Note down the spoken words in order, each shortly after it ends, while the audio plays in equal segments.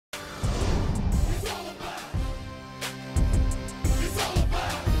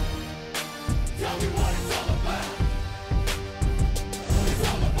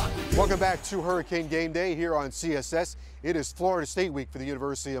Welcome back to Hurricane Game Day here on CSS. It is Florida State Week for the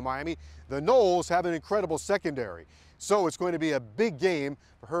University of Miami. The Noles have an incredible secondary, so it's going to be a big game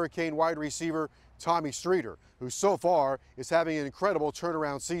for Hurricane wide receiver Tommy Streeter, who so far is having an incredible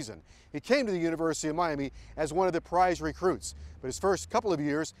turnaround season. He came to the University of Miami as one of the prize recruits, but his first couple of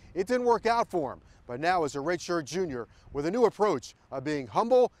years, it didn't work out for him. But now as a redshirt junior, with a new approach of being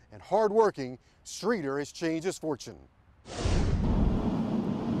humble and hardworking, Streeter has changed his fortune.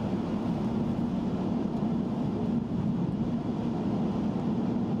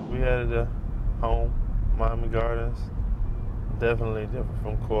 We headed to home, Miami Gardens. Definitely different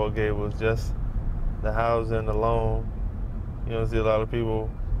from Coral Gables. Just the housing alone. You don't see a lot of people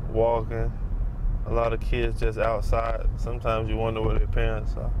walking, a lot of kids just outside. Sometimes you wonder where their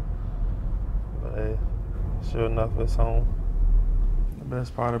parents are. But hey, sure enough, it's home. The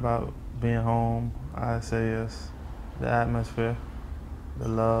best part about being home, I'd say, is the atmosphere, the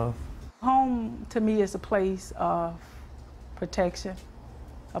love. Home to me is a place of protection,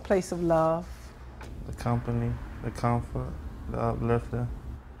 a place of love. The company, the comfort, the uplifting.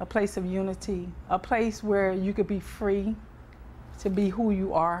 A place of unity, a place where you could be free to be who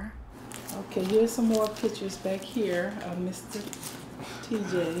you are. Okay, here's some more pictures back here of Mr.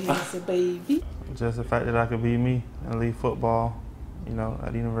 TJ as a baby. Just the fact that I could be me and leave football, you know,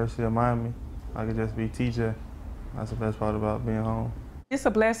 at the University of Miami. I could just be TJ. That's the best part about being home. It's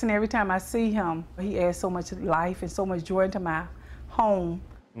a blessing every time I see him. He adds so much life and so much joy into my home.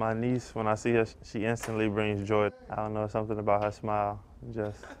 My niece, when I see her, she instantly brings joy. I don't know, something about her smile.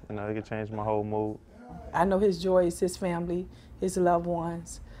 Just, you know, it could change my whole mood. I know his joy is his family, his loved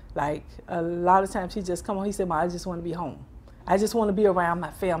ones. Like, a lot of times he just come home, he said, "Ma, I just want to be home. I just want to be around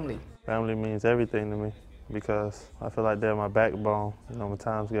my family." Family means everything to me because I feel like they're my backbone. You know, when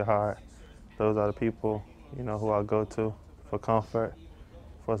times get hard, those are the people, you know, who I go to for comfort,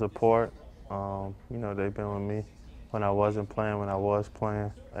 for support. You know, they've been with me when I wasn't playing, when I was playing.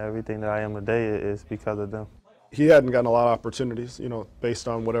 Everything that I am today is because of them. He hadn't gotten a lot of opportunities, you know, based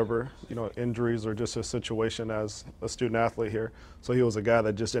on whatever, you know, injuries or just his situation as a student athlete here. So he was a guy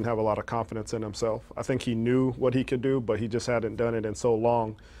that just didn't have a lot of confidence in himself. I think he knew what he could do, but he just hadn't done it in so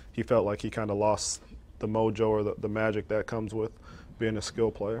long. He felt like he kind of lost the mojo or the magic that comes with being a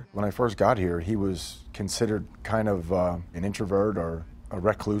skill player. When I first got here, he was considered kind of an introvert or a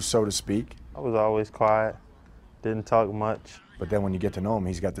recluse, so to speak. I was always quiet, didn't talk much. But then when you get to know him,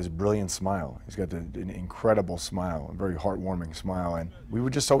 he's got this brilliant smile. He's got an incredible smile, a very heartwarming smile. And we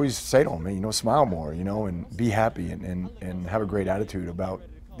would just always say to him, you know, smile more, you know, and be happy and have a great attitude about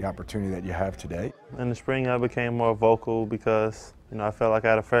the opportunity that you have today. In the spring, I became more vocal because, you know, I felt like I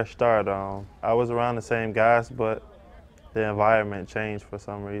had a fresh start. I was around the same guys, but the environment changed for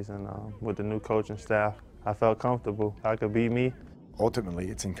some reason. With the new coaching staff, I felt comfortable. I could be me. Ultimately,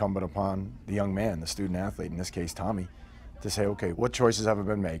 it's incumbent upon the young man, the student athlete, in this case, Tommy, to say, okay, what choices have I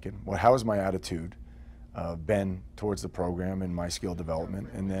been making? How has my attitude been towards the program and my skill development?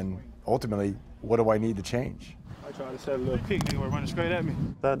 And then ultimately, what do I need to change? I tried to set a little peek, they were running straight at me.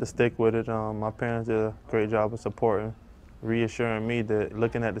 I had to stick with it. My parents did a great job of supporting, reassuring me that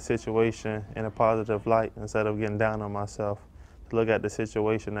looking at the situation in a positive light instead of getting down on myself. To look at the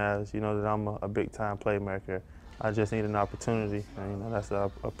situation as, you know, that I'm a big-time playmaker. I just need an opportunity, and, you know, that's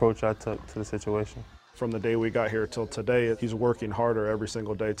the approach I took to the situation. From the day we got here till today, he's working harder every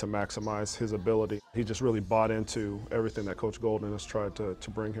single day to maximize his ability. He just really bought into everything that Coach Golden has tried to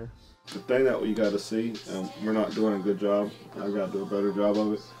bring here. The thing that we got to see, and we're not doing a good job, I got to do a better job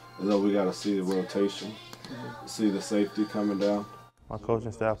of it, is that we got to see the rotation, see the safety coming down. My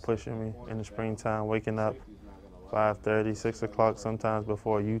coaching staff pushing me in the springtime, waking up 5:30, 6 o'clock sometimes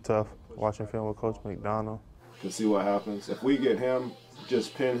before UTUF, watching film with Coach McDonald. To see what happens. If we get him,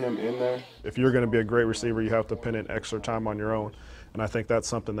 just pin him in there. If you're going to be a great receiver, you have to pin in extra time on your own. And I think that's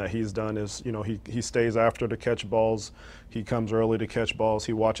something that he's done is, you know, he stays after to catch balls. He comes early to catch balls.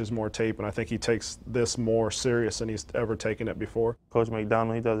 He watches more tape, and I think he takes this more serious than he's ever taken it before. Coach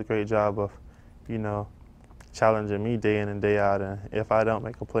McDonald, he does a great job of, you know, challenging me day in and day out. And if I don't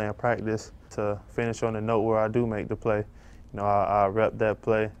make a play in practice, to finish on the note where I do make the play, you know, I rep that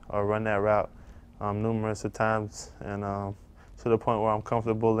play or run that route numerous of times, and to the point where I'm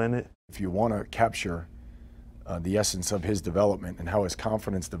comfortable in it. If you want to capture the essence of his development and how his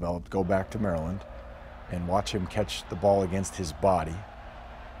confidence developed, go back to Maryland and watch him catch the ball against his body,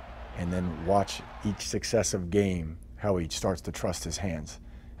 and then watch each successive game how he starts to trust his hands.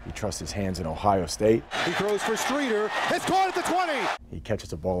 He trusts his hands in Ohio State. He throws for Streeter. It's caught at the 20. He catches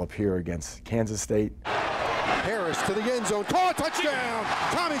the ball up here against Kansas State. Harris to the end zone. Caught, touchdown,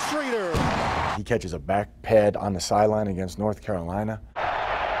 Tommy Streeter. He catches a back pad on the sideline against North Carolina.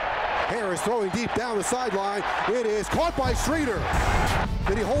 Harris throwing deep down the sideline. It is caught by Streeter.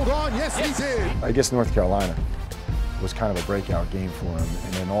 Did he hold on? Yes, he did. I guess North Carolina was kind of a breakout game for him.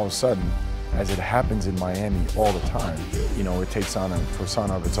 And then all of a sudden, as it happens in Miami all the time, you know, it takes on a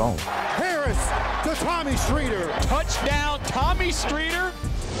persona of its own. Harris to Tommy Streeter. Touchdown, Tommy Streeter.